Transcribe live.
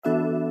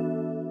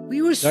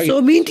We were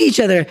so mean to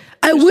each other.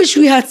 I wish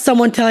we had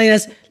someone telling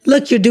us,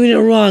 look, you're doing it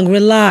wrong.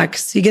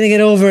 Relax. You're going to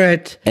get over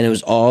it. And it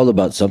was all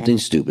about something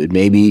stupid.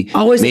 Maybe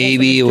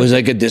it was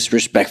like a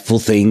disrespectful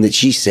thing that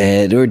she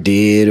said or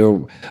did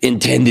or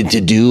intended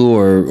to do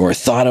or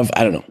thought of.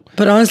 I don't know.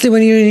 But honestly,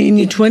 when you're in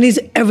your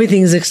 20s,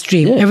 everything is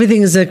extreme. Yeah.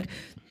 Everything is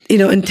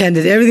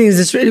intended. Everything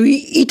is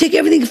you take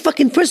everything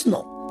fucking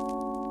personal.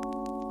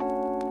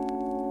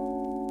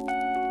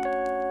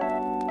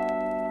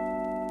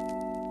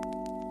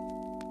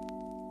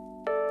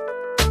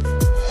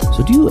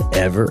 So do you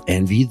ever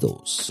envy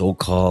those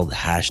so-called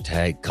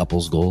hashtag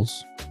couples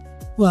goals?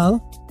 Well,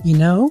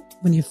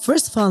 when you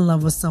first fall in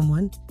love with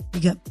someone, you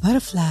get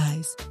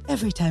butterflies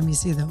every time you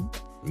see them.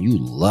 You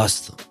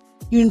lust them.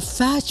 You're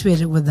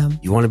infatuated with them.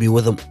 You want to be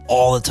with them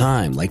all the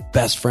time, like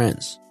best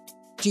friends.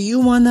 Do you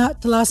want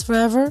that to last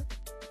forever?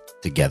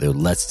 Together,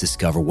 let's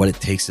discover what it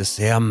takes to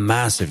say a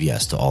massive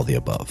yes to all the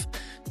above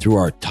through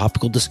our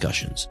topical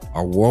discussions,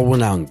 our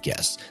world-renowned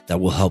guests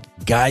that will help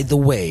guide the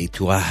way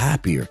to a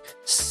happier,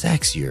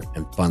 sexier,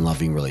 and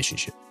fun-loving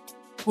relationship.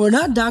 We're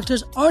not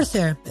doctors or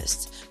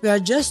therapists. We are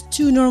just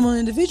two normal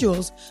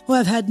individuals who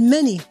have had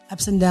many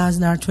ups and downs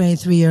in our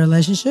 23-year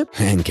relationship.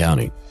 And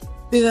counting.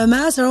 We've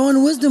amassed our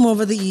own wisdom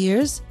over the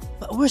years,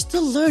 but we're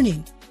still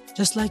learning,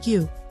 just like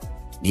you.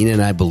 Nina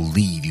and I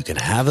believe you can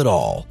have it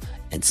all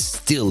and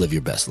still live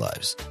your best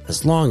lives,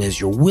 as long as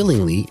you're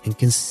willingly and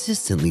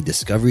consistently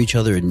discover each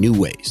other in new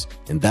ways.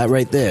 And that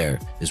right there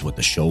is what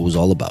the show is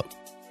all about.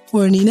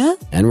 We're Nina.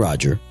 And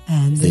Roger.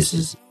 And this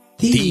is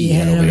The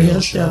Head Over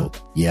Heels Show.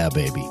 Yeah,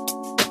 baby.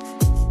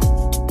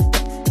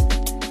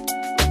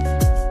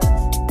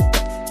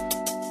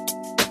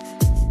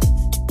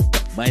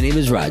 My name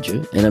is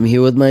Roger, and I'm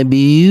here with my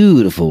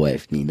beautiful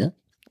wife, Nina.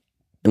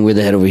 And we're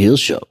the Head Over Heels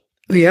Show.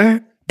 We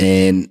are.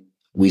 And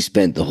we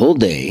spent the whole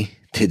day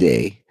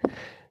today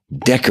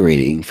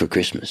decorating for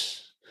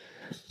Christmas,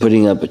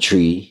 putting up a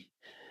tree,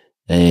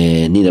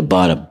 and Nina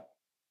bought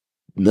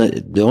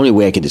the only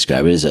way I can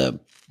describe it is a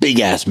big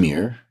ass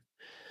mirror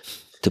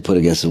to put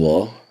against the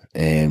wall,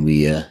 and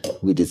we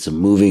did some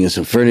moving of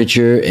some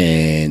furniture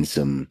and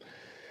some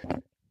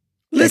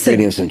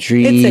decorating of some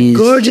trees. It's a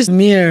gorgeous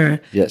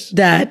mirror. Yes.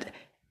 That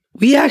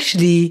we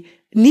actually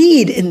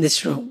need in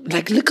this room.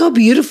 Like, look how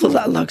beautiful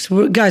that looks.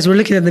 Guys, we're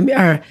looking at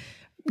our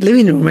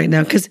living room right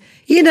now because,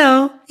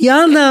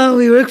 y'all know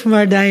we work from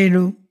our dining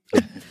room,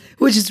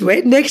 which is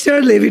right next to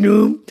our living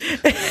room.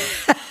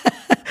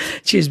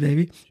 Cheers,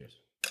 baby.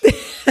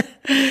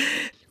 Cheers.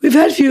 We've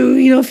had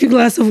a few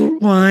glasses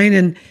of wine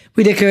and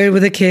we decorated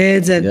with the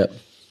kids. And yep.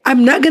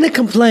 I'm not going to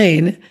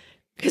complain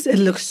because it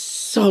looks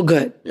so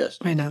good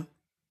right now.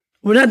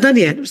 We're not done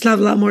yet. We still have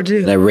a lot more to do.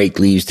 And I raked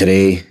leaves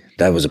today.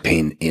 That was a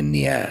pain in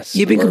the ass.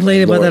 You've been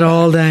complaining about that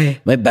all day.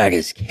 My back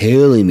is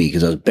killing me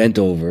because I was bent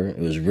over. It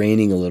was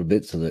raining a little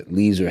bit, so the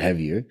leaves were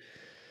heavier.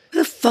 What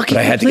the fuck you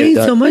complaining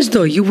so much,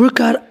 though? You work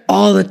out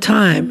all the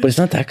time. But it's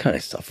not that kind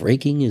of stuff.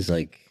 Raking is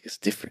it's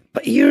different.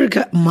 But you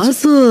got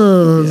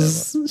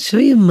muscles. Yeah. Show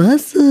your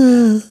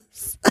muscles.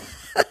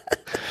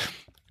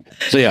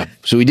 So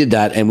we did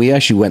that, and we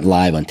actually went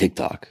live on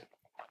TikTok.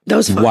 That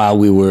was fun. While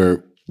we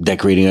were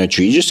decorating our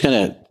tree, just kind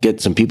of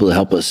get some people to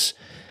help us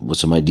with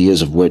some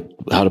ideas of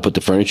how to put the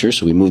furniture.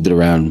 So we moved it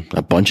around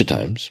a bunch of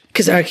times.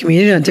 Because our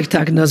community on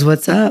TikTok knows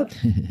what's up.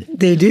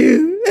 They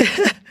do.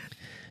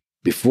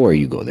 Before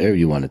you go there,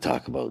 you want to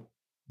talk about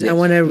this. I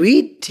want to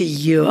read to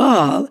you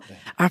all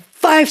our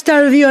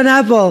 5-star review on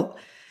Apple.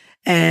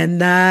 And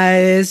that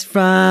is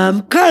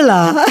from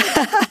Carla.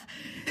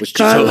 Which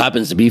just so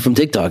happens to be from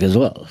TikTok as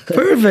well.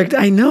 Perfect.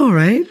 I know,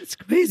 right? It's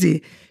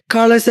crazy.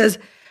 Carla says,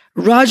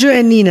 Roger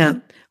and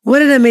Nina,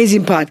 what an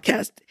amazing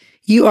podcast.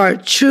 You are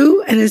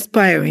true and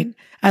inspiring.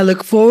 I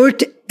look forward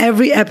to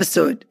every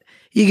episode.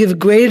 You give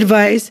great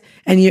advice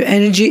and your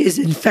energy is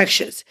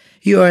infectious.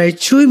 You are a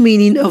true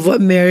meaning of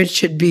what marriage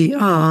should be.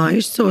 Aw,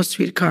 you're so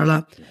sweet,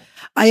 Carla.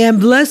 I am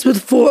blessed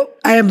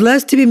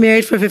to be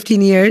married for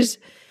 15 years.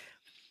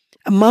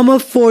 A mom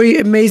of 4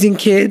 amazing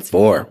kids.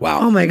 4,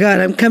 wow. Oh my God,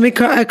 I'm coming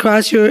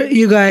across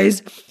you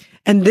guys.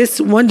 And this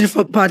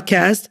wonderful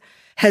podcast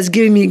has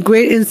given me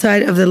great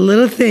insight of the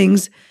little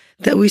things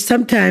that we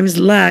sometimes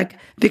lack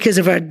because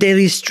of our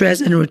daily stress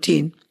and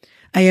routine.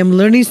 I am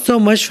learning so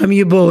much from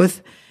you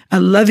both. I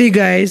love you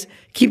guys.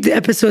 Keep the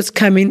episodes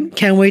coming.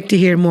 Can't wait to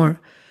hear more.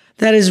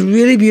 That is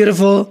really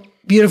beautiful.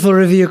 Beautiful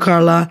review,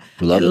 Carla.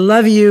 I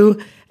love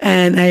you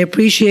and I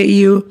appreciate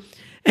you.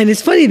 And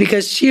it's funny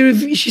because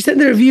she sent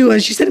the review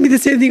and she sent me the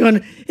same thing on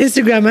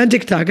Instagram and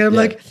TikTok. And I'm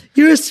like,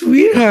 you're a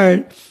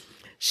sweetheart.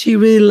 She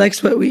really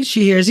likes what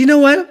she hears. You know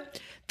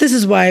what? This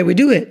is why we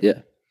do it.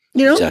 Yeah.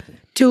 Exactly.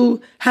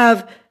 To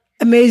have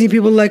amazing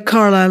people like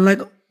Carla and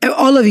like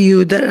all of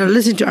you that are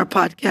listening to our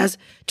podcast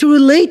to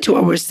relate to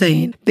what we're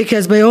saying.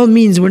 Because by all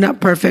means, we're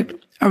not perfect.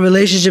 Our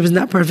relationship is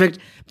not perfect,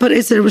 but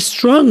it's a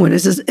strong one.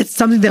 It's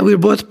something that we're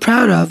both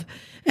proud of.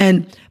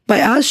 And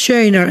by us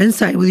sharing our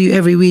insight with you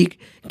every week,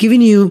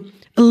 giving you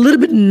a little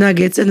bit of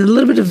nuggets and a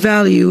little bit of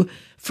value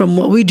from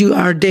what we do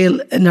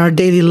in our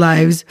daily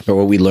lives, or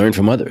what we learn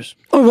from others,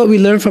 or what we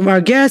learn from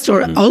our guests,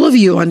 or all of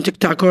you on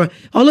TikTok, or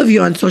all of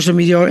you on social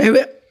media, or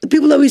the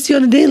people that we see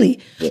on a daily.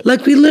 Yeah.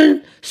 Like we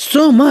learn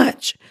so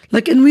much.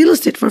 Like in real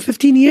estate, for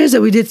 15 years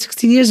that we did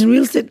 16 years in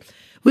real estate,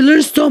 we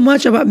learned so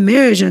much about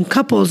marriage and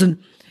couples and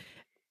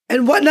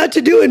what not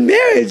to do in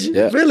marriage,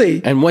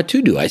 really. And what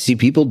to do. I see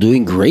people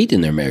doing great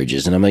in their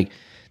marriages, and I'm like,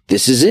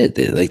 this is it.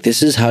 Like,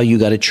 this is how you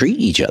got to treat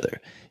each other.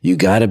 You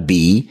got to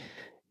be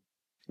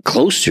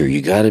closer.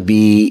 You got to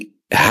be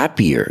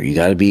happier. You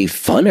got to be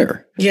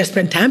funner. You got to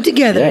spend time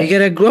together. Yeah. You got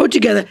to grow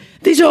together.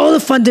 These are all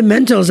the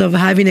fundamentals of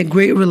having a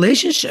great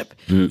relationship.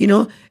 You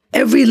know,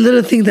 every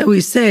little thing that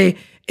we say,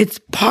 it's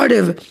part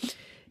of,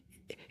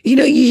 you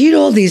know, you hear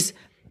all these,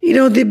 you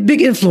know, the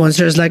big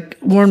influencers like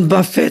Warren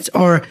Buffett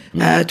or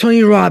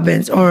Tony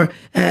Robbins or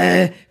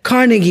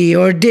Carnegie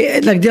or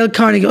Dale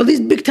Carnegie, all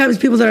these big time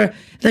people that are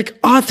like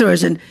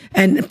authors and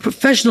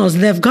professionals,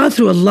 and they've gone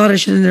through a lot of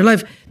shit in their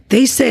life.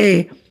 They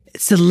say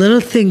it's the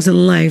little things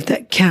in life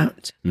that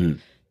count. And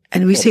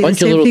we say a bunch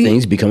the of same little thing.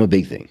 things become a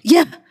big thing.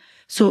 Yeah.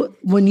 So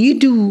when you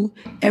do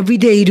every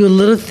day, you do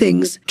little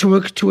things to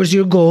work towards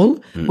your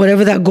goal,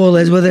 whatever that goal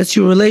is, whether it's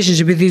your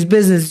relationship with your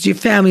business, your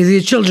family,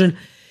 your children.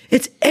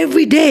 It's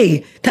every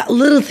day, that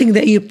little thing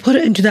that you put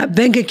it into that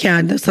bank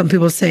account, that some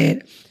people say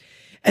it,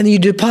 and you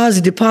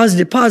deposit.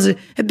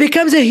 It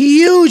becomes a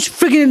huge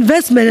freaking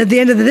investment at the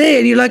end of the day.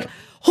 And you're like,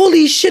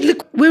 holy shit,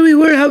 look where we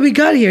were, how we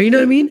got here. You know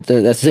what I mean?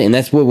 That's it. And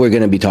that's what we're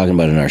going to be talking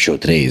about in our show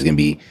today is going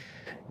to be,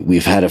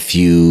 we've had a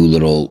few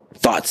little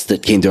thoughts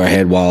that came to our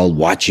head while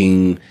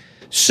watching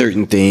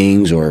certain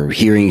things or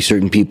hearing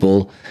certain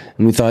people.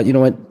 And we thought, you know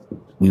what?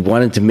 We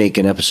wanted to make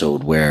an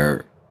episode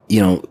where,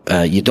 you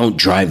know, you don't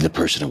drive the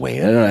person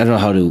away. I don't know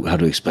how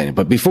to explain it.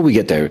 But before we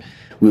get there,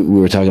 we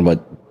were talking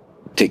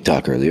about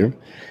TikTok earlier.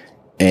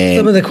 And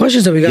some of the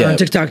questions that we got on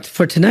TikTok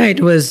for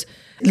tonight was,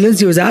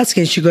 Lindsay was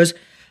asking, she goes,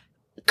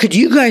 could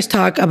you guys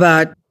talk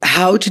about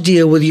how to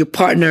deal with your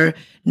partner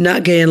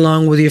not getting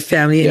along with your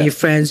family and your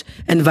friends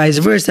and vice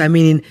versa?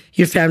 Meaning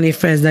your family and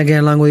friends not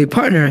getting along with your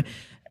partner.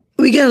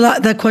 We get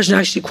that question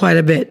actually quite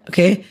a bit,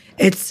 okay?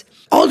 It's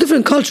all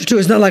different culture too.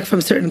 It's not like from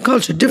certain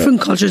culture.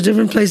 Different cultures,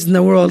 different places in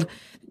the world,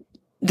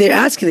 they're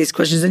asking these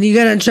questions. And you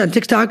got to understand,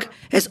 TikTok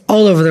is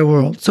all over the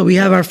world. So we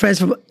have our friends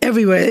from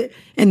everywhere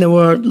in the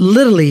world,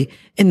 literally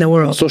in the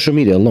world. Social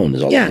media alone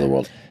is all over the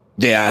world.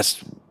 They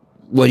asked,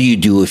 what do you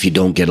do if you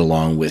don't get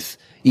along with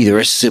either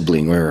a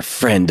sibling or a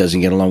friend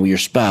doesn't get along with your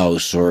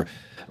spouse or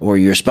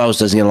your spouse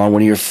doesn't get along with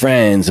one of your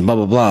friends and blah,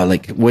 blah, blah.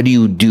 Like, what do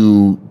you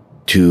do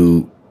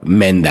to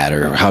mend that,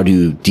 or how do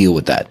you deal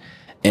with that?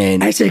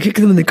 And I say kick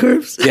them in the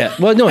curbs. Yeah.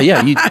 Well, no,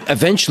 yeah.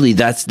 Eventually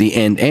that's the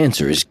end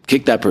answer is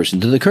kick that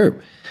person to the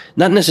curb.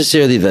 Not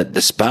necessarily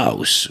the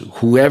spouse,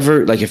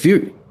 whoever, like if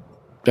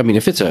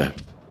it's a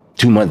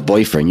 2-month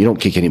boyfriend, you don't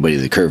kick anybody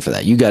to the curb for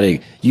that. You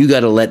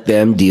gotta let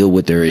them deal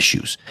with their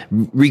issues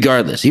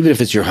regardless. Even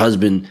if it's your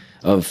husband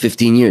of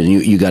 15 years and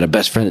you got a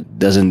best friend that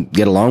doesn't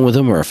get along with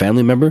him or a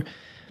family member.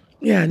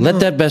 Yeah, let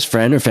that best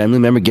friend or family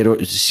member give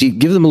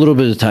them a little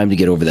bit of time to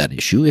get over that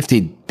issue. If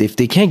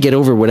they can't get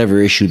over whatever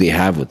issue they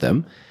have with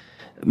them,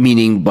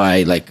 meaning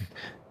by like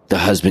the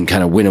husband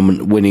kind of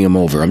winning them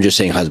over. I'm just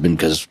saying husband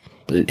because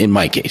in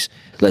my case,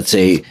 let's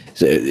say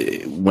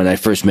when I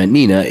first met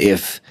Nina,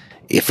 if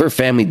her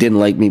family didn't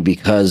like me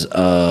because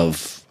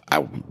of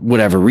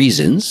whatever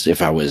reasons,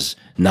 if I was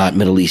not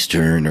Middle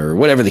Eastern or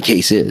whatever the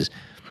case is,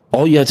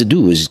 all you have to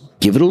do is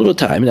give it a little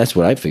time. And that's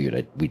what I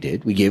figured we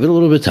did. We gave it a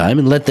little bit of time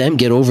and let them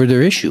get over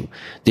their issue.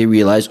 They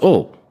realize,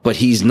 oh, but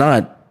he's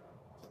not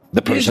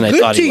the person I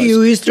thought he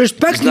was. He's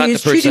respecting you.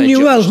 He's treating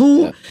you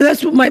well.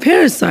 That's what my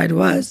parents' side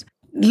was.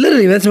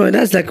 Literally,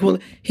 that's like, well,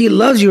 he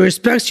loves you,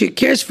 respects you,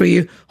 cares for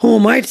you. Who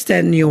am I to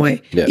stand in your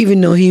way? Yeah.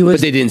 Even though he was.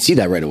 But they didn't see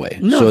that right away.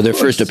 No, so their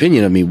first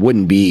opinion of me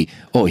wouldn't be,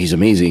 oh, he's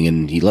amazing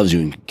and he loves you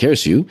and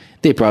cares for you.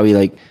 They probably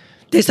like.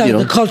 They saw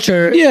the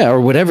culture. Yeah,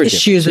 or whatever.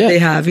 Issues that they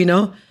have, you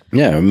know?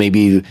 Yeah, or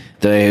maybe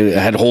that I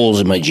had holes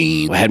in my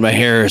jeans. I had my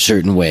hair a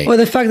certain way. Or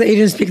the fact that you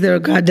didn't speak their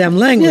goddamn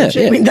language.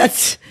 I mean,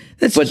 that's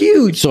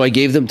huge. So I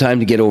gave them time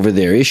to get over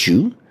their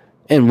issue.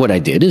 And what I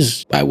did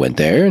is I went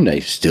there and I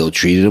still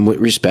treated them with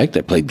respect.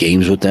 I played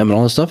games with them and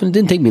all that stuff. And it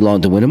didn't take me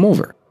long to win them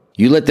over.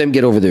 You let them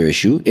get over their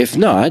issue. If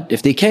not,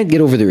 if they can't get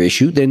over their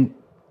issue, then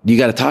you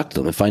got to talk to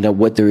them and find out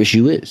what their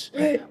issue is.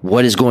 Right.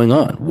 What is going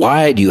on?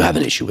 Why do you have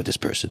an issue with this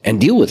person? And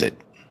deal with it.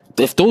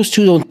 If those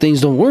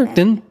things don't work,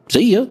 then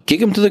see ya. Kick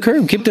them to the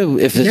curb.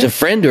 If it's a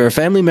friend or a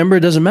family member,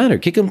 it doesn't matter.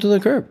 Kick them to the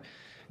curb.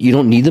 You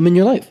don't need them in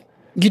your life.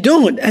 You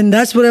don't. And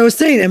that's what I was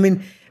saying. I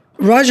mean,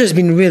 Roger's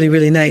been really,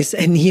 really nice.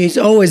 And he's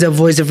always a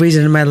voice of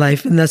reason in my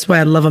life. And that's why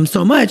I love him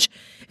so much,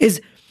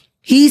 is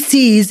he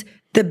sees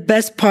the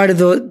best part of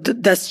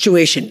that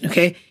situation,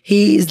 okay?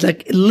 He's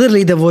like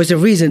literally the voice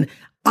of reason.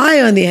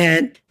 I, on the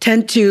hand,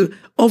 tend to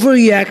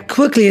overreact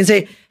quickly and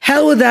say,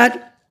 hell with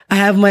that. I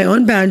have my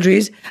own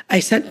boundaries. I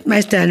set my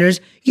standards.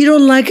 You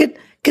don't like it?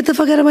 Get the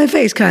fuck out of my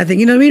face kind of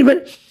thing. You know what I mean?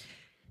 But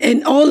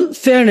in all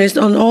fairness,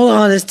 on all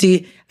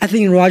honesty, I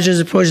think Roger's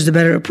approach is the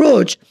better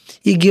approach.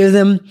 You give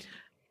them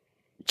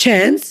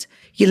chance.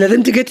 You let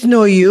them to get to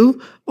know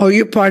you or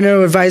your partner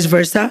or vice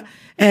versa.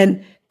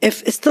 And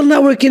if it's still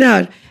not working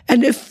out,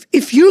 and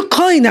if you're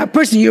calling that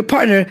person your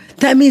partner,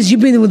 that means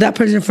you've been with that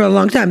person for a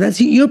long time. That's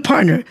your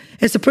partner.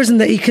 It's the person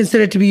that you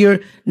consider to be your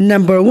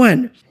number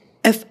one.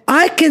 If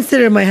I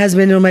consider my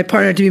husband or my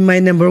partner to be my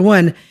number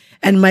one,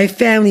 and my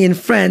family and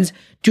friends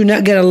do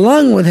not get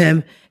along with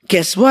him,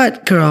 guess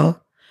what,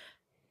 girl?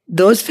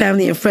 Those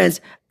family and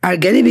friends are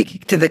going to be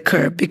kicked to the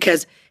curb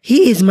because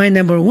he is my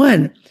number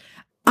one.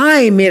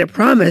 I made a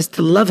promise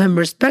to love him,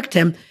 respect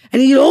him,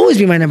 and he'll always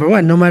be my number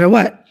one, no matter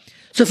what.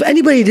 So if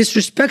anybody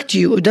disrespects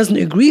you or doesn't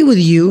agree with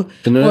you,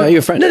 then they're not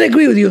your friend. Not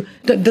agree with you,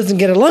 doesn't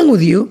get along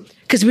with you,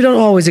 because we don't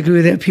always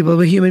agree with people.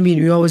 We're human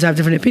beings. We always have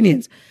different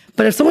opinions.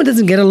 But if someone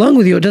doesn't get along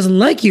with you or doesn't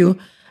like you,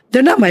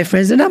 they're not my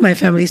friends. They're not my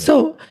family.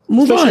 So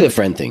move on. Especially the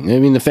friend thing. I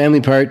mean, the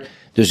family part,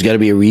 there's got to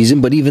be a reason.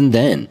 But even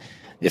then,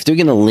 if they're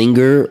going to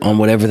linger on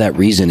whatever that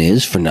reason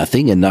is for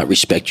nothing and not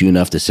respect you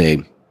enough to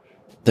say,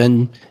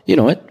 then you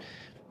know what?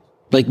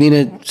 Like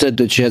Nina said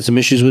that she had some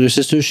issues with her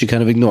sisters. She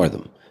kind of ignored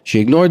them. She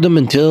ignored them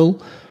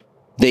until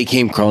they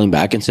came crawling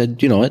back and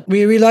said, you know what?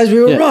 We realized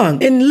we were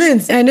wrong. And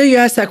Linz, I know you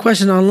asked that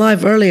question on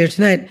live earlier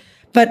tonight,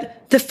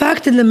 but the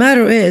fact of the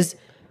matter is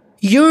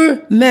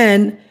your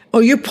man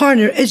or your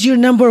partner is your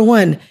number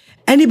one.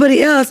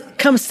 Anybody else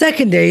comes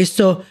secondary.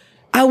 So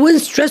I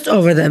wouldn't stress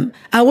over them.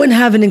 I wouldn't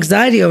have an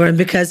anxiety over them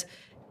because,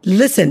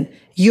 listen,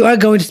 you are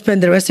going to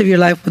spend the rest of your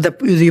life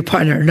with your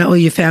partner, not with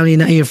your family,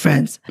 not your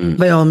friends,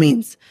 by all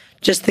means.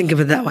 Just think of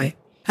it that way.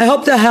 I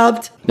hope that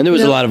helped. And there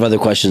was a lot of other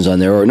questions on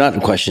there, or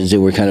not questions. They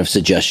were kind of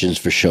suggestions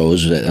for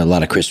shows, a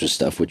lot of Christmas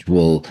stuff, which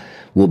we'll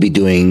be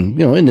doing.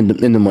 You know, in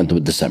the month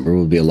of December,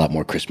 will be a lot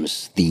more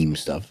Christmas theme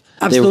stuff.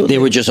 Absolutely. They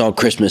were just all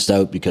Christmased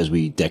out because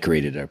we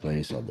decorated our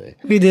place all day.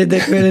 We did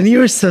decorate, and you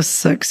were so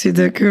sexy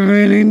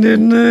decorating,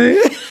 didn't I?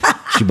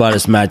 She bought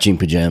us matching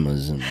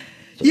pajamas, and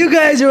you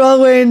guys are all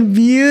wearing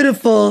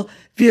beautiful,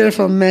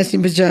 beautiful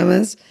matching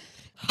pajamas.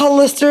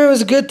 Hollister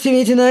was good to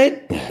me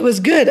tonight. It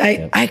was good.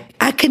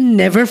 I can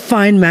never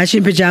find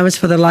matching pajamas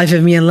for the life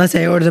of me unless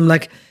I order them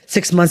like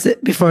 6 months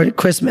before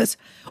Christmas,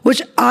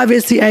 which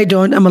obviously I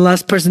don't. I'm a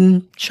last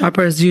person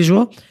shopper as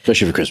usual.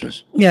 Especially for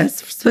Christmas.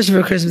 Yes,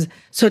 especially for Christmas.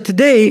 So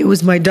today it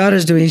was my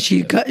daughter's doing.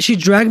 She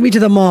dragged me to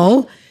the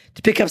mall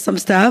to pick up some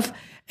stuff.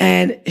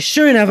 And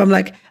sure enough, I'm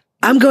like,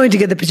 I'm going to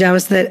get the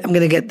pajamas tonight. I'm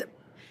going to get them.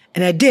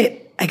 And I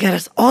did. I got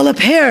us all a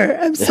pair.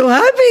 I'm so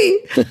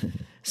happy.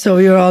 So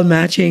we were all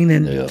matching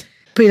and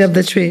putting up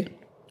the tree.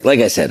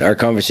 Like I said, our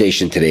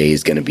conversation today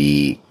is going to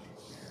be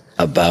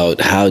about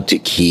how to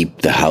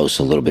keep the house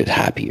a little bit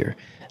happier,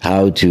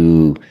 how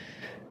to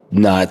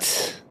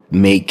not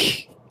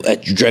make a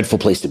dreadful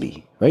place to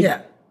be, right?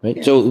 Yeah. Right.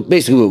 Yeah. So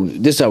basically,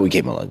 this is how we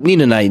came along.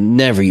 Nina and I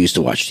never used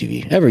to watch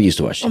TV, ever used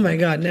to watch TV. Oh my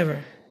God,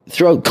 never.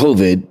 Throughout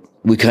COVID,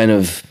 we kind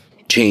of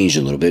changed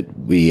a little bit.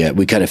 We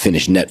kind of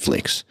finished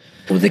Netflix.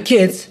 With the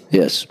kids.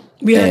 Yes.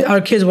 We had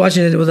our kids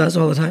watching it with us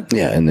all the time.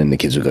 Yeah, and then the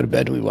kids would go to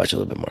bed and we'd watch a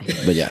little bit more.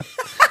 But yeah.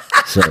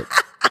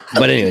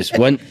 But anyways,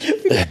 one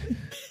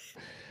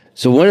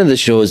of the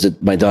shows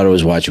that my daughter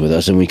was watching with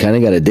us and we kind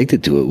of got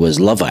addicted to it was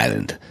Love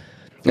Island.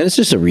 And it's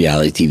just a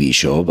reality TV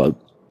show about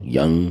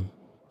young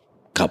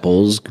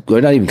couples,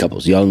 or not even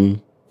couples,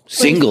 young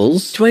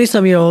singles.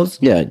 20-some-year-olds.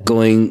 Yeah,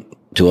 going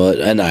to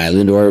an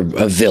island or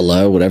a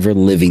villa or whatever,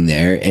 living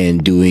there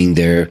and doing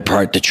their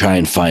part to try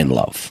and find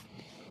love.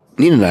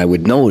 Nina and I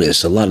would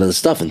notice a lot of the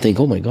stuff and think,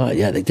 oh my God,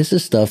 yeah, like this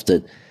is stuff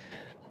that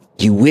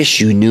you wish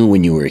you knew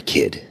when you were a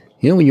kid.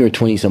 You know, when you were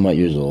 20-some-odd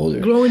years old, or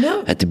growing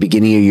up, at the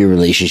beginning of your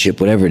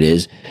relationship, whatever it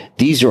is,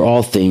 these are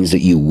all things that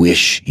you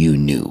wish you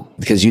knew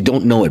because you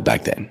don't know it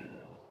back then.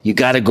 You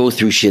got to go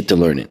through shit to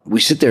learn it. We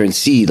sit there and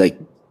see like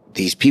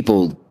these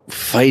people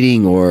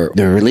fighting or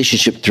their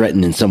relationship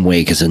threatened in some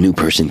way because a new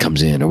person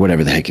comes in or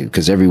whatever the heck,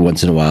 because every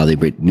once in a while they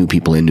bring new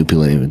people in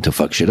to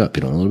fuck shit up,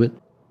 you know, a little bit.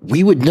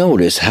 We would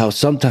notice how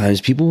sometimes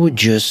people would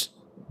just,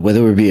 whether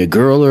it would be a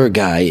girl or a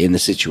guy in the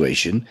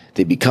situation,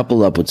 they'd be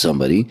coupled up with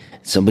somebody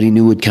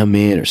new would come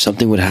in or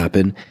something would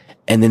happen,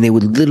 and then they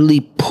would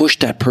literally push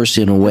that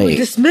person away.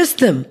 Dismiss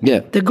them. Yeah.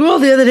 The girl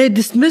the other day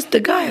dismissed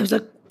the guy. I was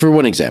like, for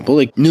one example,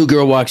 like new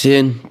girl walks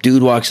in,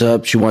 dude walks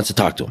up, she wants to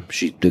talk to him.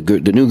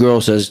 The new girl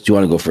says, do you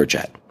want to go for a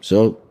chat?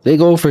 So they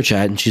go for a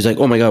chat and she's like,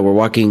 oh my God, we're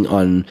walking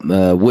on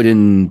a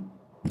wooden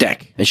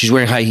deck and she's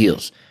wearing high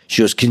heels.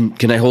 She goes,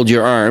 can I hold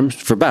your arms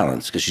for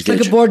balance? Because she's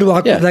like a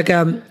boardwalk, like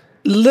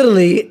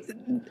literally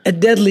a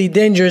deadly,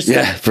 dangerous.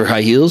 Yeah, for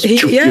high heels.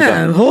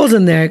 Holes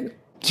in there.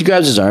 She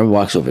grabs his arm,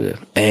 walks over there,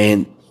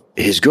 and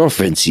his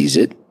girlfriend sees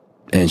it,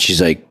 and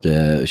she's like,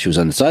 she was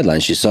on the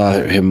sideline. She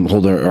saw him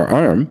hold her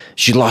arm.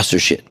 She lost her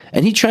shit,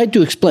 and he tried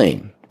to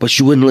explain, but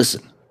she wouldn't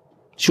listen.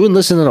 She wouldn't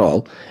listen at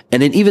all.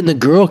 And then even the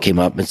girl came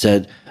up and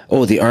said,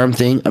 oh, the arm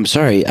thing. I'm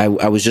sorry, I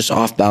was just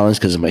off balance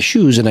because of my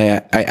shoes, and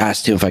I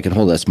asked him if I can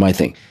hold. That's my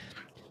thing.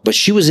 But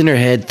she was in her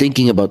head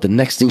thinking about the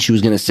next thing she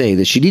was going to say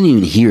that she didn't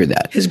even hear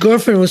that. His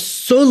girlfriend was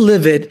so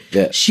livid.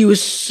 Yeah. She was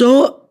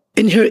so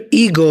in her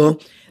ego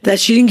that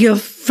she didn't give a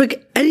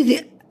frick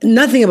anything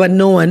nothing about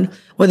no one.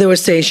 What they were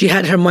saying, she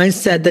had her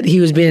mindset that he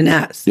was being an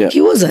ass. Yeah.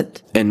 He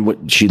wasn't.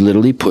 And she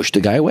literally pushed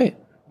the guy away.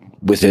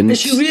 And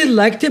she really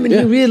liked him, and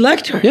he really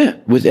liked her. Yeah,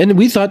 and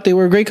we thought they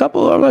were a great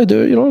couple. All right,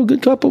 they're a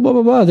good couple. Blah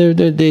blah blah.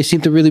 They seem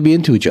to really be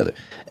into each other.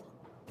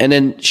 And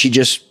then she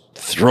just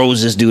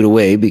throws this dude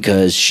away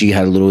because she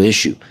had a little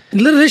issue.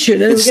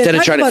 Instead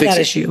of trying to fix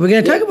that issue, we're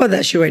going to talk about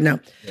that issue right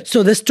now.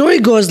 So the story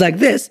goes like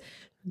this: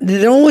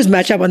 they don't always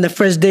match up on the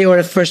first day or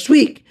the first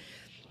week.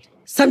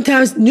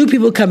 Sometimes new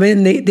people come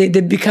in, they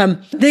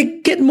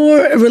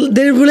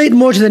relate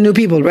more to the new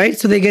people, right?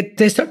 So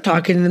they start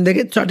talking and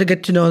they start to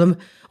get to know them.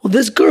 Well,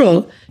 this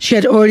girl, she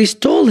had already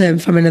stole him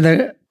from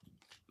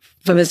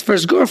his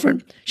first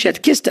girlfriend. She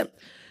had kissed him.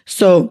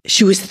 So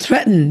she was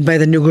threatened by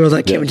the new girl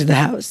that came into the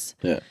house.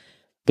 Yeah.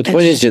 But the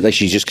point is that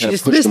she just kind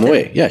of pushed him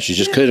away. Yeah, she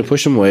just could have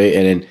pushed him away.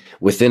 And then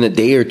within a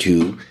day or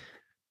two,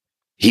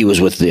 he was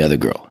with the other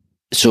girl.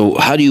 So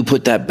how do you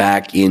put that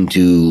back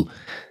into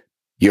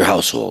your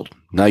household?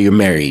 Now you're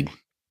married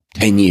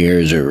 10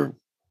 years or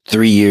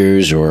 3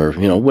 years or,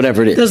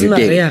 whatever it is. Doesn't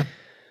matter, yeah.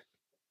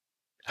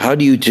 How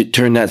do you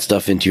turn that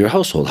stuff into your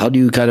household? How do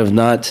you kind of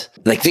not,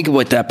 think of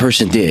what that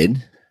person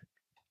did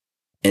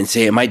and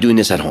say, am I doing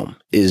this at home?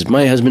 Is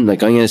my husband, I'm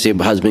going to say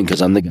husband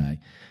because I'm the guy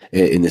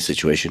in this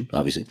situation,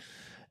 obviously.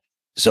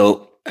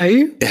 So. Are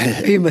you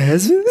my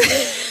husband?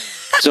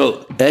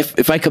 So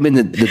if I come in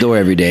the door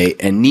every day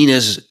and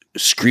Nina's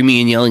screaming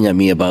and yelling at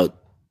me about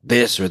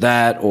this or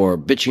that or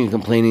bitching and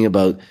complaining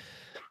about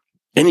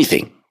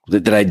anything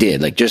that I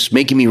did, just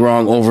making me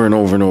wrong over and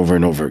over and over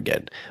and over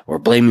again, or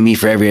blaming me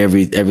for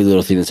every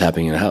little thing that's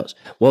happening in the house.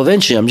 Well,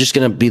 eventually I'm just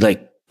going to be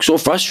so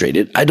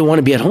frustrated. I don't want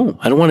to be at home.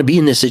 I don't want to be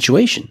in this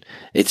situation.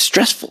 It's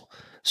stressful.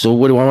 So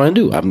what do I want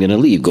to do? I'm going to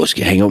leave, go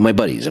hang out with my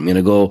buddies. I'm going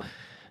to go,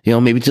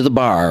 maybe to the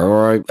bar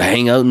or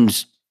hang out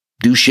and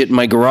do shit in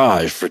my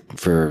garage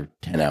for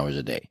 10 hours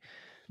a day.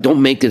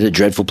 Don't make it a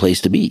dreadful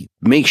place to be.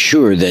 Make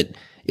sure that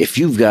if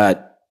you've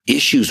got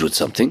issues with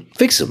something,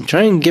 fix them.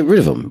 Try and get rid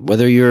of them.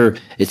 Whether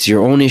it's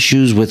your own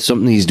issues with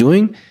something he's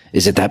doing,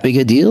 is it that big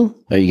a deal?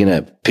 Are you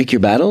going to pick your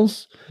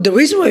battles? The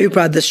reason why we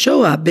brought this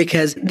show up,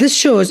 because this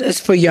show is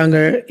for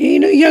younger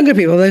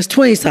people. There's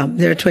 20-some.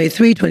 They're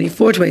 23,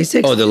 24,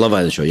 26. Oh, the Love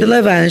Island show. Yeah. The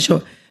Love Island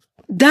show.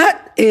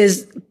 That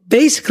is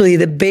basically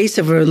the base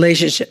of a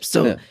relationship.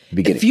 So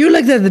if you're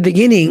like that at the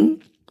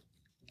beginning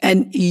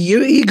and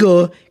your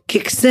ego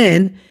kicks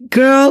in,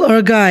 girl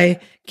or guy,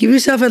 give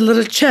yourself a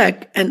little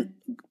check and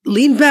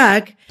lean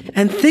back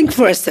and think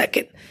for a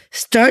second.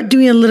 Start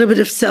doing a little bit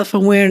of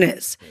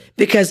self-awareness.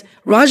 Because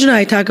Raj and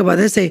I talk about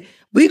this, say,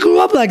 we grew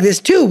up like this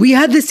too. We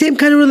had the same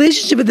kind of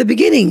relationship at the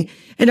beginning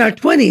in our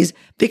 20s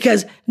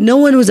because no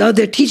one was out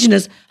there teaching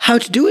us how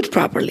to do it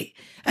properly.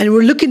 And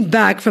we're looking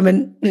back from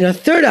a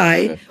third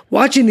eye,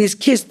 watching these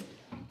kids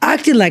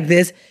acting like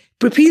this,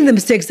 repeating the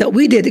mistakes that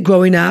we did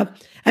growing up.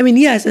 I mean,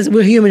 yes, as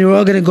we're human, we're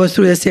all going to go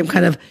through the same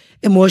kind of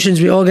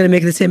emotions. We're all going to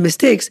make the same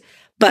mistakes.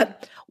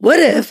 But what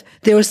if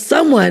there was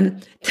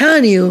someone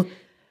telling you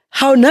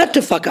how not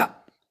to fuck up?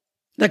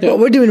 What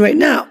we're doing right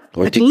now.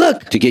 Or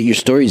to get your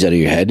stories out of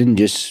your head and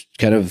just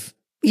kind of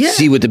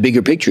see what the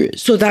bigger picture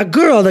is. So that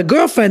girl, the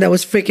girlfriend that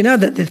was freaking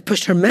out that they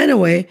pushed her man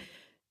away,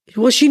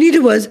 what she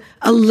needed was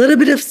a little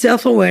bit of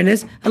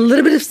self-awareness, a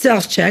little bit of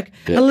self-check,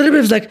 a little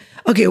bit of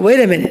okay, wait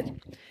a minute.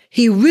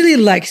 He really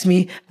likes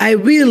me. I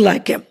really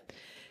like him.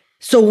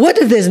 So what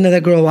if there's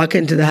another girl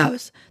walking into the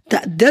house?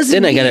 That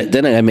doesn't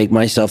Then I gotta make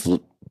myself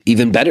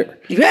even better.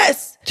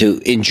 Yes. To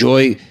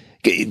enjoy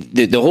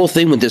the whole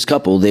thing with this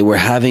couple, they were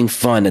having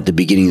fun at the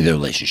beginning of their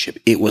relationship.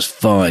 It was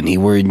fun. They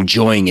were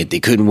enjoying it. They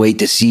couldn't wait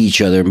to see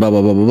each other, blah,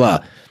 blah, blah, blah, blah.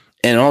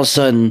 And all of a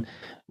sudden,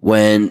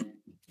 when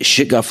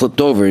shit got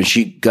flipped over and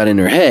she got in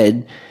her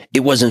head,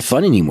 it wasn't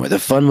fun anymore. The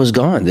fun was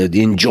gone.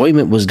 The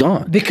enjoyment was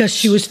gone. Because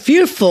she was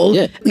fearful.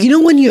 Yeah.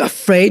 When you're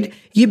afraid,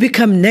 you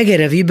become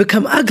negative. You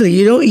become ugly.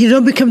 You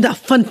don't become that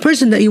fun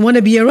person that you want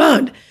to be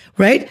around,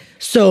 right?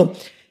 So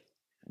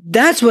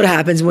that's what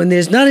happens when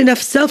there's not enough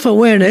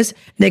self-awareness,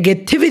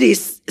 negativity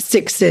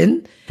sinks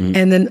in,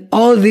 and then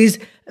all of these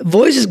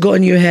voices go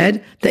in your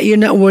head that you're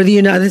not worthy,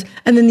 you're not this,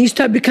 and then you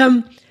start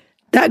become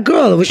that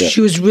girl, which she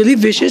was really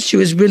vicious, she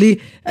was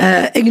really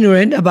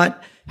ignorant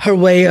about her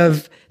way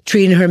of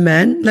treating her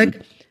man.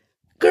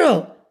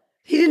 Girl,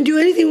 he didn't do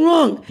anything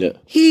wrong. Yeah.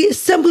 He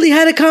simply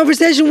had a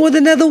conversation with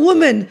another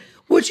woman,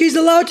 which he's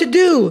allowed to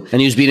do.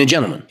 And he was being a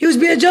gentleman. He was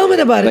being a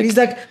gentleman about it. He's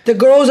the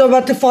girls are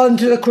about to fall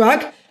into the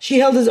crack. She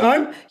held his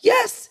arm.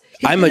 Yes.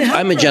 I'm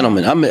a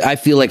gentleman. I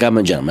feel like I'm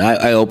a gentleman.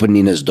 I open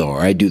Nina's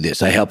door. I do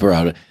this. I help her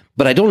out.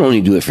 But I don't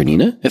only do it for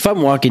Nina. If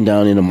I'm walking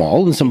down in a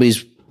mall and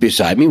somebody's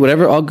beside me,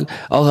 whatever,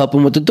 I'll help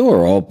them with the door.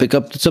 Or I'll pick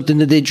up something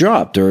that they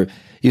dropped. Or,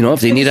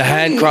 if they need a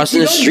hand crossing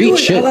the street.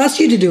 Shit. I'll ask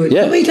you to do it.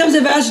 Yeah. How many times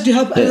I've asked you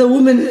to help the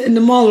woman in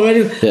the mall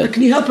already? Or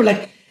can you help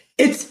her?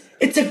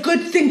 It's a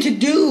good thing to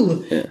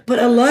do. Yeah. But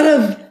a lot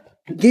of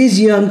these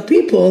young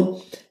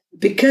people,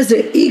 because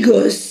their ego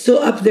is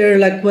so up there,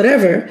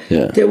 whatever,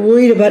 they're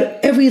worried about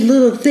every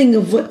little thing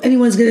of what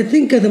anyone's going to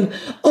think of them.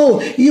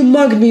 Oh, you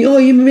mugged me. Oh,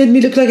 you made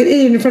me look like an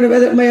idiot in front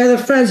of my other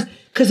friends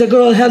because the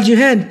girl held your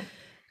hand.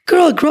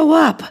 Girl, grow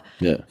up.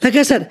 Yeah. Like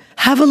I said,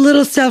 have a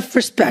little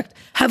self-respect.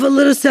 Have a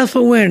little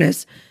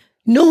self-awareness.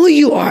 Know who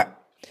you are.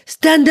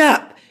 Stand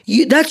up.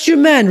 That's your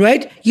man,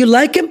 right? You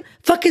like him?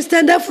 Fucking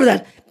stand up for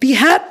that. Be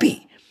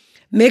happy.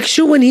 Make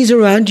sure when he's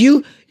around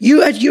you,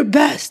 you're at your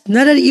best,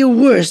 not at your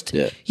worst.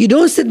 Yeah. You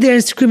don't sit there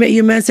and scream at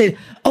your man saying,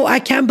 oh, I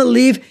can't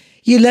believe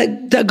you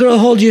let that girl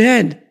hold your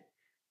hand.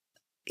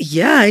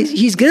 Yeah,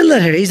 he's going to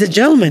let her. He's a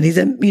gentleman. He's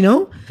he's not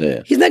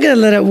going to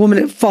let a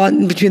woman fall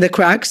in between the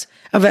cracks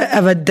of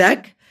a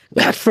deck.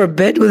 God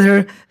forbid, with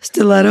her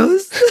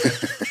stilettos.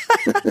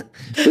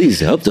 Please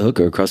help to hook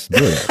her across the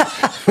door.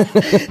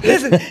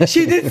 Listen,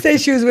 she did say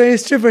she was wearing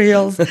stripper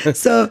heels.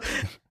 So,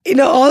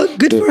 all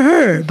good for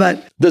her.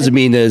 But doesn't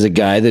mean that as a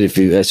guy that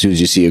as soon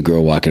as you see a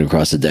girl walking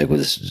across the deck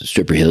with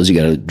stripper heels, you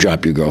got to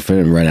drop your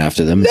girlfriend and run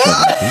after them.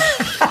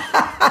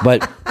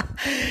 But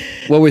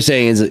what we're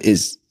saying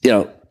is,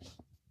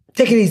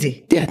 take it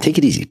easy. Yeah, take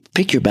it easy.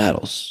 Pick your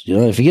battles.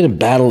 If you're going to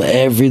battle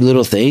every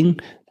little thing,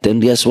 then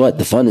guess what?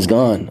 The fun is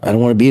gone. I don't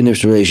want to be in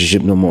this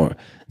relationship no more.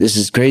 This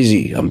is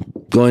crazy. I'm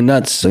going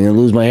nuts. I'm going to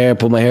lose my hair,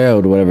 pull my hair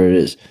out, or whatever it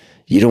is.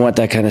 You don't want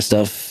that kind of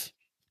stuff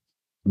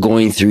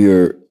going through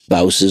your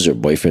spouse's or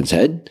boyfriend's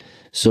head.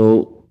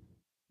 So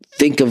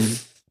think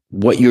of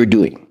what you're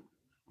doing,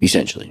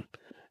 essentially.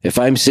 If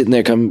I'm sitting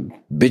there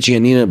bitching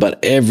at Nina about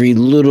every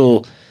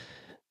little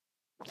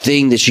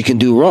thing that she can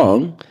do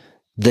wrong,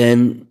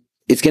 then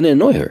it's going to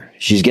annoy her.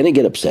 She's going to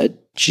get upset.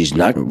 She's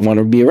not want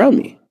to be around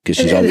me. Because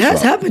she's always it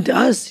has wrong. happened to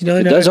us,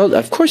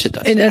 Of course it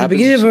does. And at the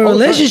beginning of a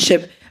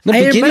relationship, in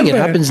the beginning, it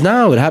happens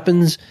now. It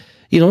happens,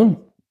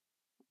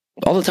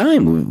 all the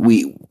time.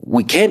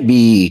 We can't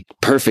be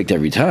perfect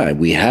every time.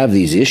 We have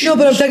these issues. No,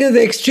 but I'm talking to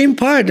the extreme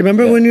part.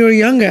 Remember when you were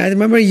younger? I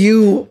remember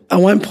you at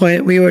one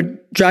point. We were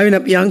driving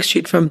up Yonge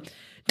Street from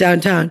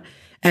downtown,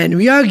 and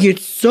we argued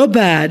so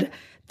bad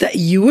that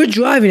you were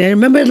driving. I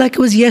remember it like it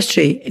was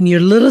yesterday in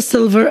your little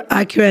silver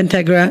Acura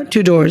Integra,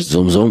 2 doors.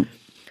 Zoom zoom.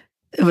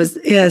 It was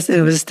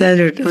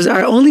standard. It was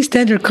our only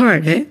standard car,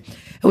 eh?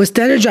 It was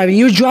standard driving.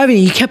 You were driving,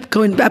 and you kept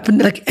going up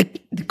and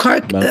the car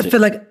felt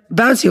like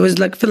bouncy. It was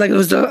felt like it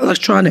was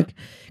electronic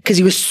because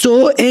he was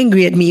so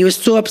angry at me. He was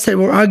so upset.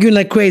 We were arguing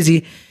like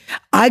crazy.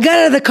 I got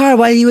out of the car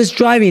while he was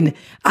driving.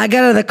 I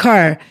got out of the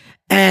car,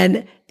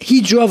 and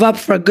he drove up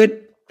for a good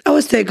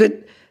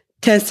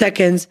 10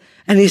 seconds,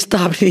 and he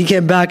stopped and he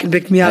came back and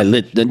picked me up. I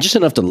lit just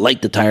enough to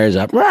light the tires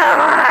up.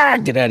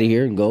 Get out of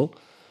here and go.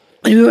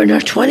 And we were in our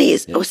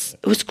 20s. Yeah.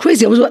 It was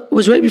crazy. It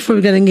was right before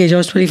we got engaged. I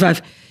was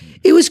 25.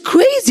 It was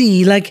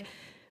crazy. Like,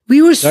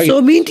 we were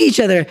so mean to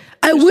each other.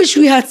 I wish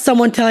we had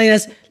someone telling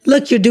us,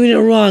 look, you're doing it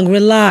wrong.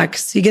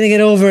 Relax. You're going to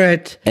get over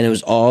it. And it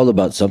was all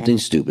about something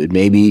stupid.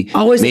 Maybe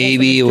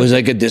it was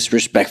like a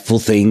disrespectful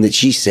thing that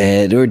she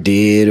said or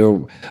did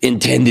or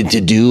intended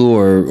to do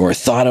or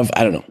thought of.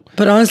 I don't know.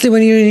 But honestly,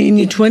 when you're in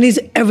your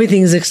 20s,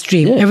 everything is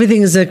extreme. Yeah.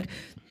 Everything is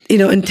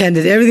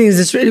intended. Everything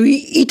is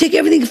you take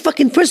everything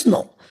fucking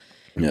personal.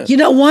 Yeah. You're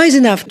not wise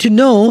enough to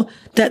know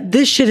that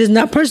this shit is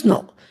not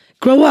personal.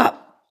 Grow up.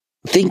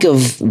 Think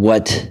of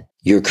what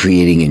you're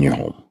creating in your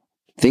home.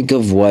 Think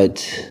of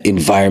what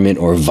environment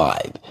or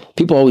vibe.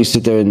 People always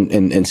sit there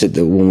and sit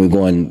there when we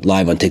go on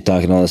live on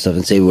TikTok and all that stuff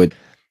and say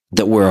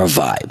that we're a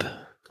vibe.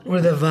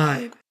 We're the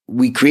vibe.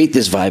 We create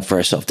this vibe for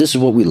ourselves. This is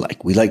what we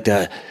like. We like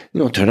to,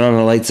 turn on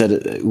the lights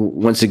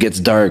once it gets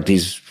dark,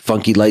 these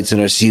funky lights in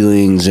our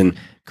ceilings and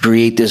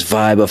create this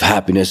vibe of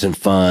happiness and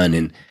fun.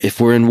 And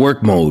if we're in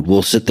work mode,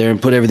 we'll sit there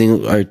and put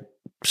our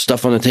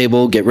stuff on the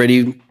table, get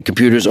ready,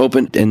 computers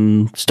open,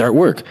 and start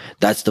work.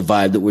 That's the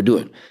vibe that we're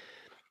doing.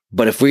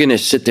 But if we're going to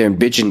sit there and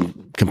bitch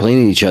and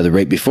complain at each other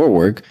right before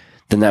work,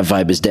 then that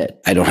vibe is dead.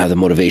 I don't have the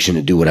motivation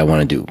to do what I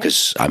want to do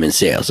because I'm in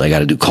sales. I got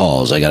to do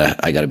calls. I got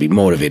to be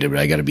motivated, but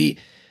I got to be,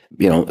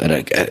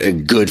 at a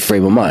good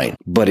frame of mind.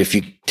 But if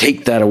you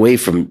take that away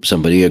from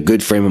somebody, a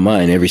good frame of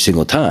mind every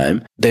single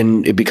time,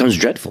 then it becomes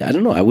dreadful. I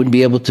don't know. I wouldn't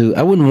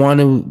want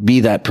to be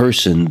that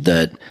person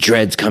that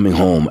dreads coming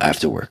home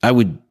after work. I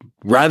would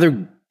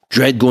rather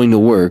dread going to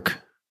work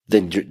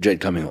than dread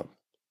coming home.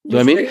 You know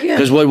what I mean?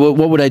 Because what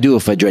would I do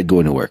if I dread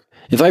going to work?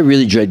 If I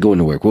really dread going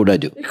to work, what would I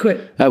do?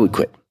 Quit. I would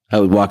quit. I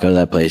would walk out of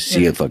that place,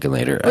 see you fucking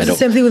later. It's the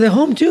same thing with a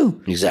home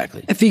too.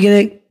 Exactly.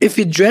 If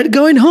you dread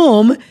going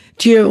home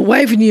to your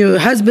wife and your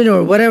husband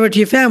or whatever, to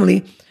your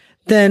family,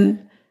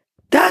 then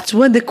that's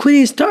when the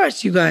quitting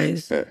starts, you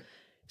guys. Sure.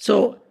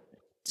 So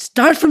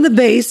start from the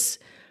base.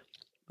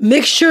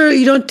 Make sure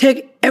you don't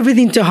take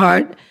everything to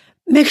heart.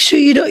 Make sure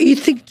you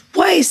think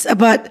twice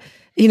about,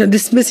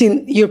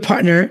 dismissing your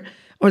partner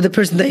or the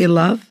person that you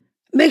love.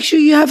 Make sure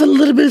you have a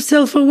little bit of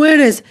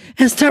self-awareness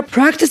and start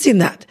practicing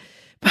that.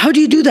 But how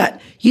do you do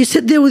that? You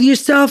sit there with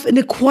yourself in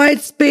a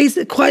quiet space,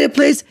 a quiet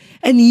place,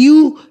 and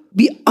you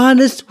be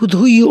honest with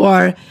who you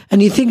are.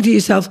 And you think to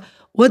yourself,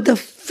 what the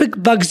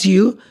frick bugs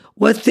you?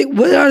 What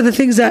are the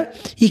things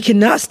that you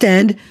cannot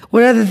stand?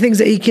 What are the things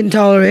that you can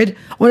tolerate?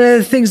 What are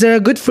the things that are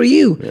good for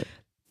you? Yeah.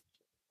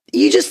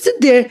 You just sit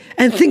there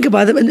and think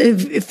about them. And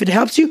if it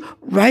helps you,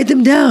 write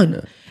them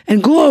down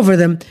and go over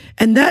them.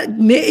 And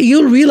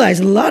you'll realize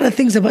a lot of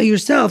things about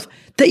yourself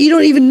that you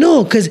don't even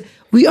know. Because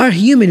we are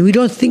human. We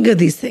don't think of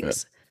these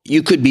things.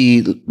 You could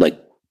be like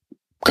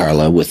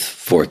Carla with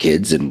 4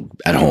 kids and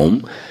at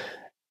home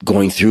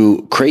going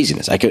through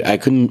craziness. I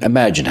couldn't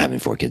imagine having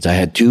 4 kids. I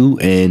had 2,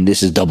 and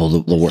this is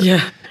double the work.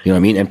 Yeah. You know what I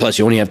mean? And plus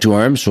you only have 2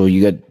 arms, so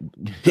you got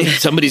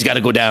somebody's got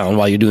to go down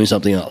while you're doing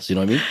something else. You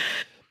know what I mean?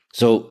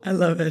 So I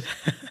love it.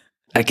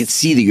 I could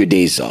see that your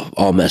day's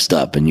all messed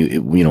up, and you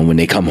know, when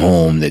they come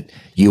home that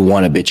you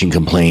want to bitch and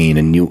complain,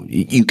 and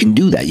you can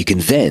do that. You can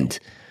vent.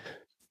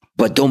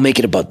 But don't make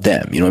it about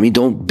them. You know what I mean?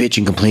 Don't bitch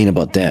and complain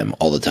about them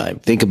all the time.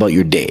 Think about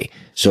your day.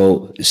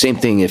 So same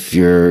thing if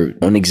you're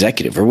an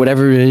executive or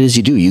whatever it is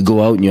you do. You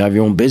go out and you have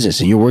your own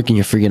business and you're working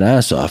your freaking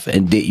ass off,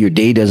 and your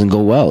day doesn't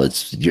go well.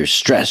 You're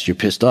stressed. You're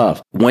pissed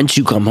off. Once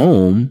you come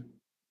home,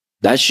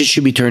 that shit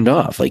should be turned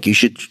off. Like, you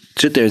should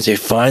sit there and say,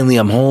 finally,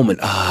 I'm home, and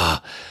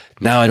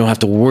now I don't have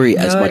to worry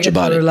as much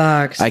about it.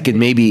 Relax. I could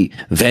maybe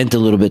vent a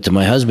little bit to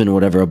my husband or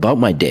whatever about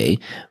my day,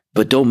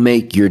 but don't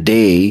make your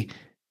day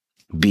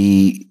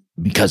be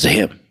because of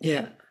him.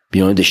 Yeah.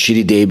 You know, the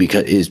shitty day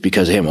is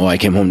because of him. Oh, I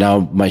came home,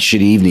 now my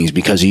shitty evening is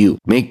because of you.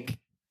 Make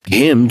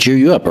him cheer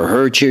you up or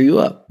her cheer you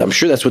up. I'm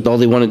sure that's what all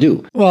they want to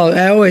do. Well,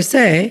 I always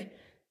say,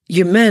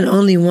 your man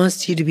only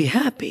wants you to be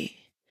happy.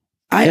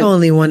 I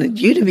only wanted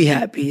you to be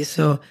happy.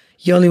 So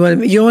you want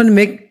to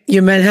make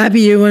your man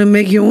happy, you want to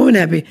make your woman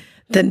happy.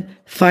 Then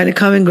find a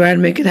common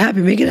ground, make it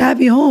happy. Make it a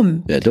happy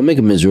home. Yeah, don't make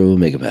him miserable,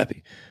 make him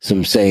happy.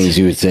 Some sayings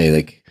you would say,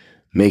 like,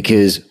 make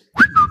his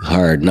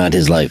hard, not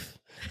his life.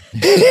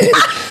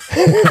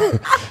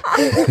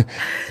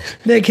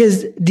 Make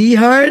his D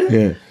hard,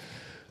 Yeah.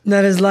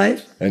 not his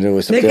life. And there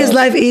was Make his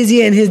life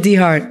easy and his D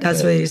hard.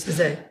 That's what he used to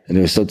say. And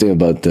there was something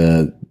about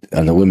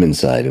on the women's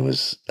side. It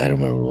was, I don't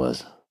remember what it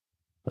was.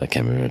 I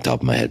can't remember on the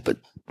top of my head. But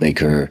make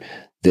her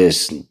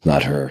this,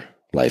 not her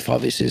life.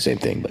 Obviously, the same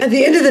thing. But At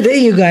the end of the day,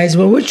 you guys,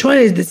 what we're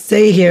trying to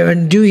say here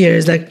and do here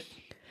is like,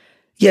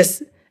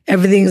 yes,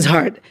 everything is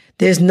hard.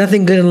 There's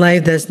nothing good in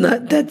life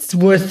that's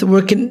worth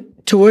working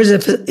towards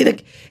it.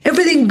 Like,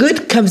 everything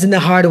good comes in the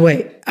hard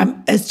way.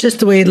 It's just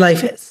the way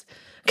life is.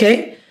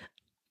 Okay?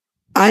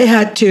 I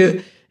had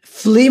to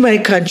flee my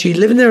country,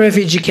 live in a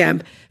refugee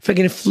camp,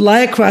 freaking fly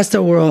across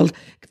the world,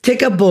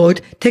 take a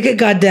boat, take a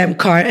goddamn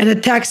car and a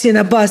taxi and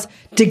a bus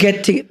to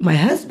get to my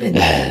husband,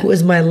 who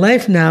is my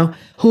life now,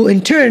 who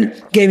in turn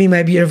gave me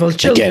my beautiful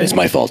children. again, it's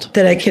my fault.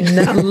 That I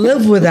cannot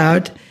live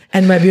without,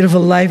 and my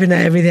beautiful life and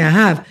everything I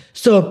have.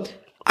 So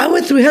I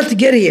went through hell to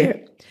get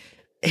here.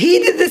 He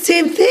did the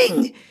same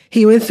thing.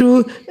 He went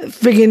through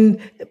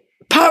friggin'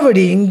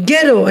 poverty and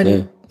ghetto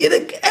and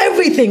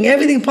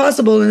everything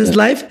possible in his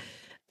life.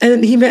 And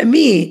then he met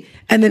me,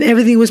 and then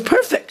everything was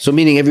perfect. So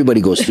meaning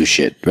everybody goes through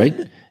shit, right?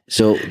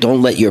 So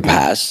don't let your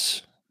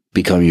past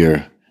become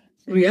your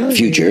Reality.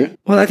 future.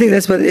 Well, I think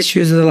that's what the issue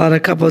is with a lot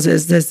of couples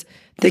is this: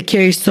 they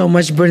carry so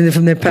much burden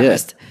from their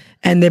past,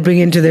 and they bring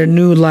it into their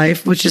new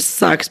life, which just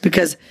sucks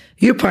because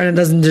your partner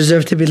doesn't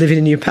deserve to be living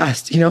in your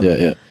past, you know?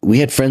 Yeah. We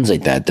had friends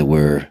like that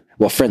were,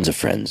 well, friends of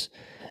friends.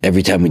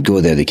 Every time we'd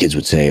go there, the kids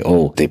would say,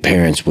 oh, their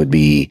parents would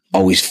be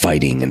always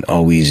fighting and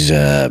always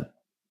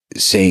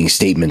saying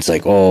statements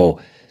like, oh,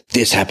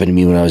 this happened to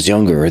me when I was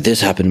younger, or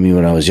this happened to me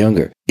when I was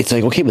younger. It's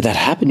like, okay, but that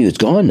happened to you. It's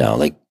gone now.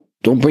 Like,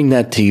 don't bring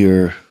that to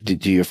your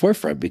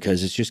forefront,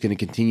 because it's just going to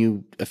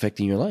continue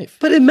affecting your life.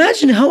 But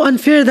imagine how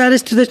unfair that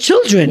is to the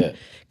children.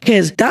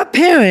 Because that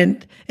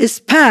parent is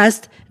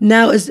passed,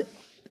 now is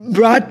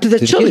brought to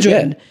the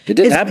children. It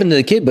didn't happen to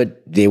the kid,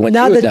 but they went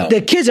now through it now.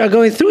 The kids are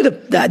going through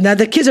that. Now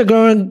the kids are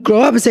going to grow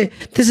up and say,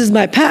 this is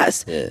my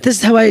past. Yeah. This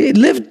is how I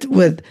lived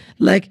with.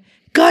 Like,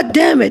 God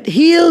damn it.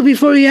 Heal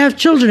before you have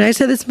children. I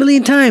said this a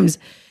million times.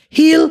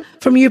 Heal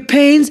from your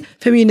pains,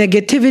 from your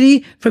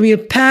negativity, from your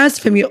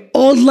past, from your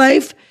old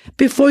life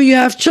before you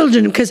have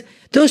children, because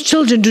those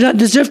children do not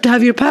deserve to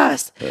have your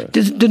past.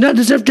 Do not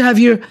deserve to have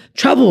your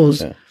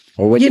troubles. Yeah.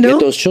 Or when you get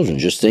those children,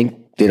 just think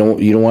you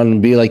don't want them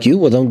to be like you.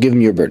 Well, don't give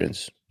them your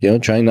burdens.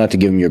 Trying not to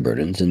give them your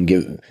burdens and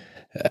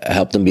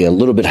help them be a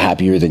little bit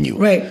happier than you.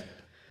 Right.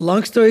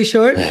 Long story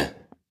short,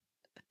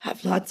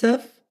 have lots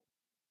of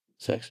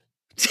sex.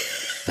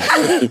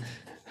 Finally.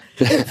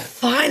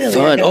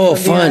 Fun. Oh,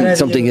 fun.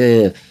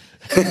 Something.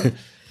 Have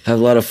a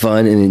lot of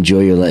fun and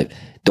enjoy your life.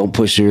 Don't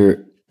push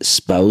your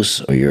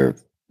spouse or your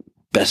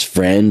best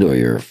friend or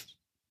your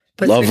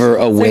lover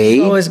away. Sex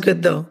is always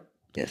good, though.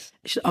 Yes.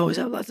 You should always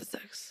have lots of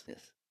sex.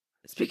 Yes.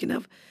 Speaking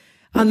of,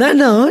 on that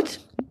note,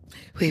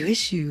 we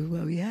wish you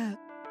what we have.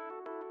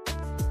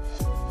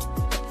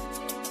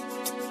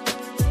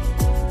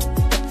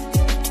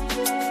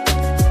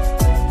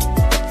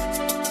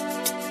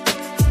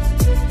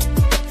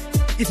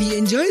 If you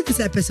enjoyed this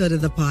episode of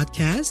the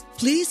podcast,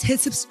 please hit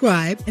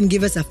subscribe and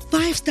give us a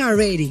 5-star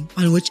rating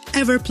on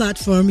whichever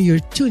platform you're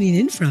tuning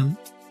in from.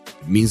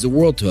 It means the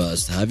world to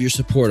us to have your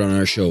support on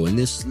our show in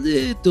this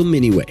little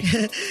mini way.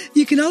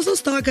 You can also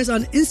stalk us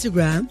on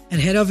Instagram at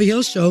Head Over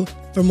Heels Show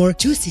for more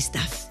juicy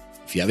stuff.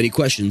 If you have any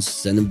questions,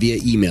 send them via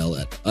email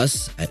at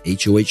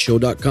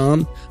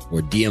us@hohshow.com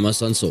or DM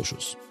us on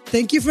socials.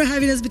 Thank you for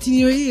having us between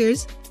your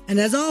ears. And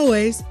as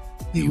always,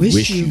 we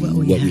wish you what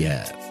we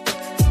have.